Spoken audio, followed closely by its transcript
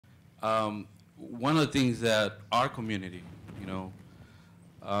One of the things that our community, you know,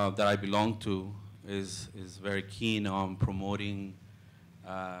 that I belong to is very keen on promoting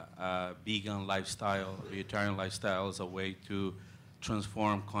vegan lifestyle, vegetarian lifestyle as a way to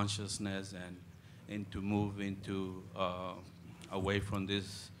transform consciousness and to move into away from the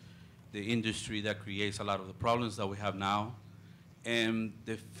industry that creates a lot of the problems that we have now. And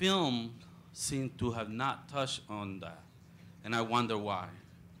the film seemed to have not touched on that, and I wonder why.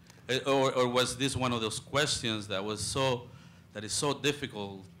 Or was this one of those questions that is so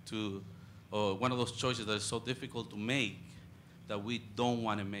difficult to, or one of those choices that is so difficult to make that we don't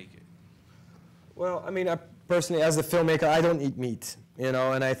want to make it? Well, I mean, personally, as a filmmaker, I don't eat meat, you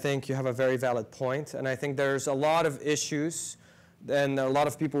know, and I think you have a very valid point. And I think there's a lot of issues, and a lot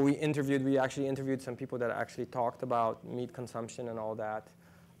of people we interviewed. We actually interviewed some people that actually talked about meat consumption and all that.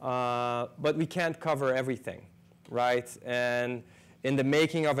 But we can't cover everything, right? And in the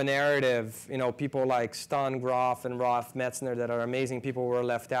making of a narrative, you know, people like Stan Grof and Rolf Metzner that are amazing people were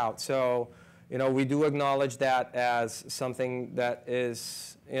left out. So, you know, we do acknowledge that as something that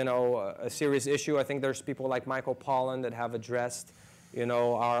is, you know, a serious issue. I think there's people like Michael Pollan that have addressed, you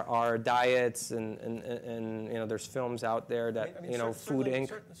know, our diets and you know, there's films out there that, you know, Food Inc.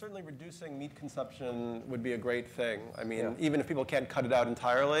 Certainly reducing meat consumption would be a great thing. I mean, even if people can't cut it out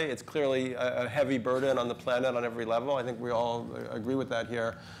entirely, it's clearly a heavy burden on the planet on every level. I think we all agree with that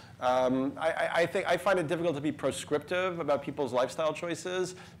here. I find it difficult to be prescriptive about people's lifestyle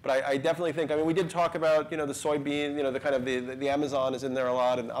choices, but I definitely think, I mean, we did talk about, you know, the soybean, you know, the kind of the Amazon is in there a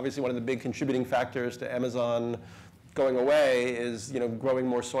lot, and obviously one of the big contributing factors to Amazon going away is, you know, growing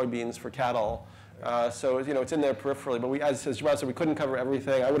more soybeans for cattle. So, you know, it's in there peripherally, but we, as Jawad said, we couldn't cover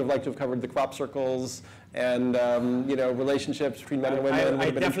everything. I would have liked to have covered the crop circles and, you know, relationships between men and women.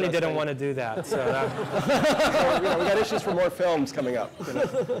 I definitely didn't want to do that. So, so, you know, we got issues for more films coming up. You know.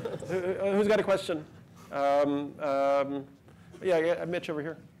 Who's got a question? Yeah, Mitch over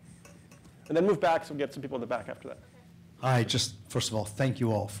here. And then move back so we get some people in the back after that. Hi, just first of all, thank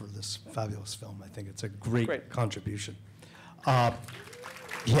you all for this fabulous film. I think it's a great contribution.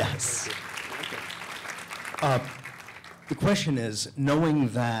 Yes. The question is, knowing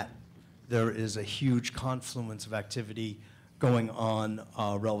that there is a huge confluence of activity going on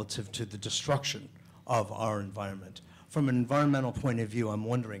relative to the destruction of our environment, from an environmental point of view, I'm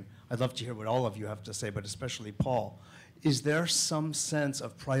wondering, I'd love to hear what all of you have to say, but especially Paul, is there some sense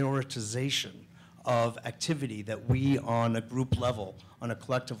of prioritization of activity that we on a group level, on a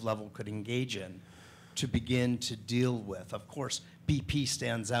collective level, could engage in to begin to deal with? Of course, BP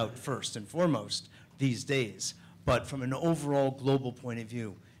stands out first and foremost these days, but from an overall global point of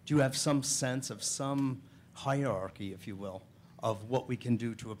view, do you have some sense of some hierarchy, if you will, of what we can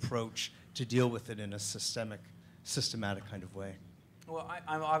do to approach to deal with it in a systematic kind of way? Well,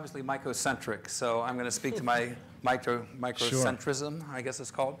 I'm obviously mycocentric, so I'm going to speak to my microcentrism, sure. I guess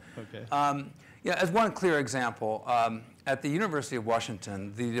it's called. Okay. Yeah, as one clear example, at the University of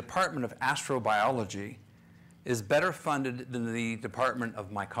Washington, the Department of Astrobiology is better funded than the Department of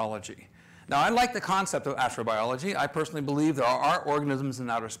Mycology. Now, I like the concept of astrobiology. I personally believe there are organisms in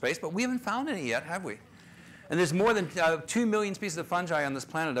outer space, but we haven't found any yet, have we? And there's more than 2 million species of fungi on this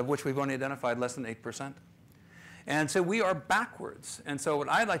planet, of which we've only identified less than 8%. And so we are backwards. And so what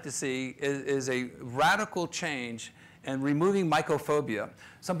I'd like to see is a radical change and removing mycophobia.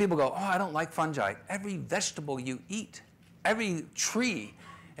 Some people go, oh, I don't like fungi. Every vegetable you eat, every tree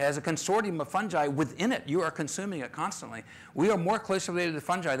has a consortium of fungi within it. You are consuming it constantly. We are more closely related to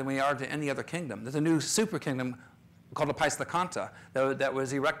fungi than we are to any other kingdom. There's a new super kingdom called the Paisthakanta that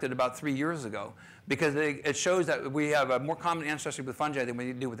was erected about 3 years ago, because it shows that we have a more common ancestry with fungi than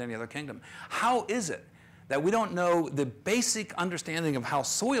we do with any other kingdom. How is it that we don't know the basic understanding of how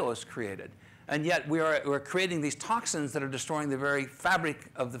soil is created, and yet we're creating these toxins that are destroying the very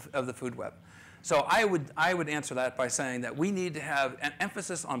fabric of the food web? So I would answer that by saying that we need to have an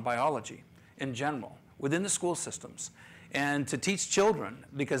emphasis on biology in general within the school systems, and to teach children,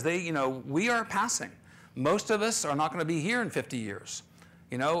 because they, you know, we are passing. Most of us are not going to be here in 50 years,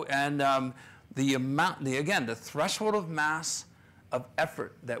 you know, and the threshold of mass of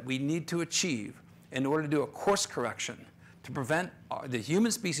effort that we need to achieve in order to do a course correction to prevent the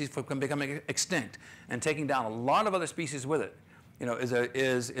human species from becoming extinct and taking down a lot of other species with it, you know,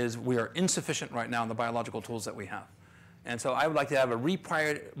 is we are insufficient right now in the biological tools that we have. And so I would like to have a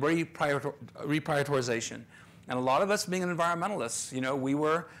reprioritization. And a lot of us being environmentalists, you know, we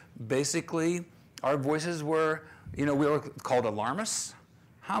were basically, our voices were, you know, we were called alarmists.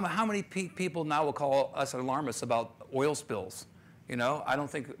 How many people now will call us alarmists about oil spills? You know, I don't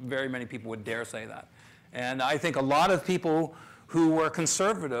think very many people would dare say that. And I think a lot of people who were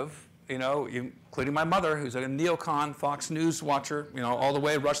conservative you know, including my mother, who's a neocon Fox News watcher, you know, all the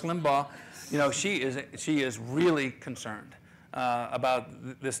way, Rush Limbaugh, you know, she is really concerned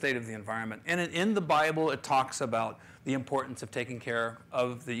about the state of the environment. And in the Bible, it talks about the importance of taking care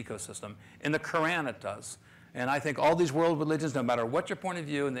of the ecosystem. In the Quran, it does. And I think all these world religions, no matter what your point of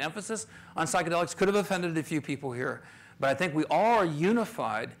view, and the emphasis on psychedelics could have offended a few people here, but I think we all are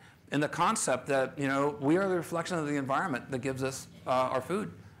unified in the concept that, you know, we are the reflection of the environment that gives us our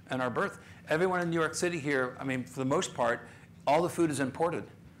food and our birth. Everyone in New York City here, I mean, for the most part, all the food is imported.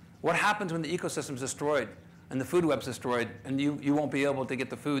 What happens when the ecosystem is destroyed and the food web's destroyed, and you won't be able to get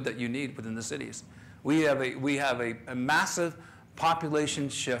the food that you need within the cities? We have a massive population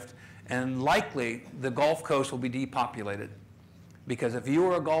shift, and likely the Gulf Coast will be depopulated. Because if you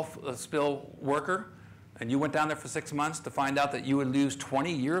were a Gulf spill worker and you went down there for 6 months to find out that you would lose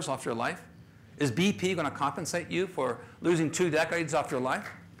 20 years off your life, is BP going to compensate you for losing 2 decades off your life?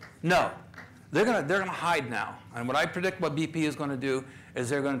 No. They're going to hide now. And what I predict what BP is going to do is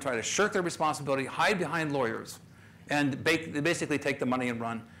they're going to try to shirk their responsibility, hide behind lawyers, and basically take the money and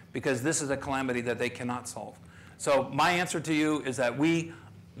run, because this is a calamity that they cannot solve. So my answer to you is that we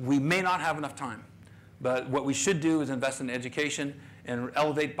may not have enough time, but what we should do is invest in education and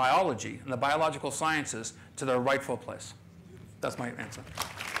elevate biology and the biological sciences to their rightful place. That's my answer.